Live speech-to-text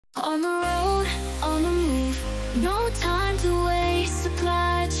On the road, on the move, no time to waste.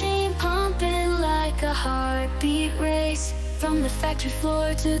 Supply chain pumping like a heartbeat race. From the factory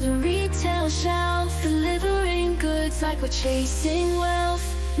floor to the retail shelf, delivering goods like we're chasing wealth.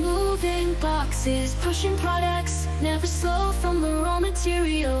 Moving boxes, pushing products, never slow. From the raw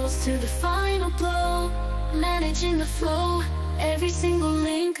materials to the final blow, managing the flow, every single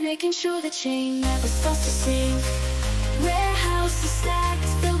link, making sure the chain never stops to sink. Warehouses stacked,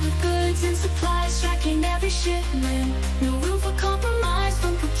 filled with goods and supplies, tracking every shipment. No room for compromise,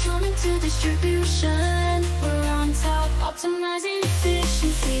 from procurement to distribution. We're on top, optimizing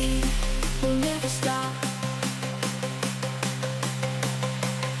efficiency. We'll never stop.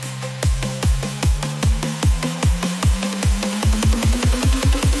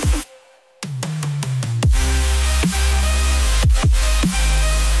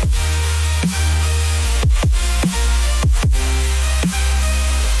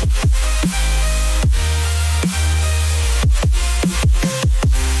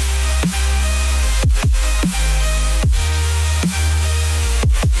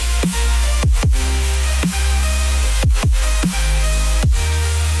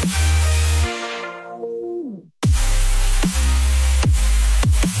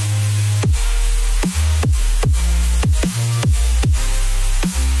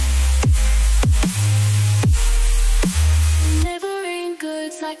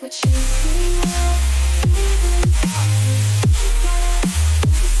 Like we're chasing wealth, leaving boxes,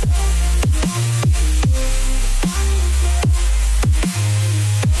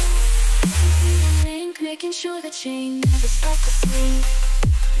 making sure the chain never stops to sink.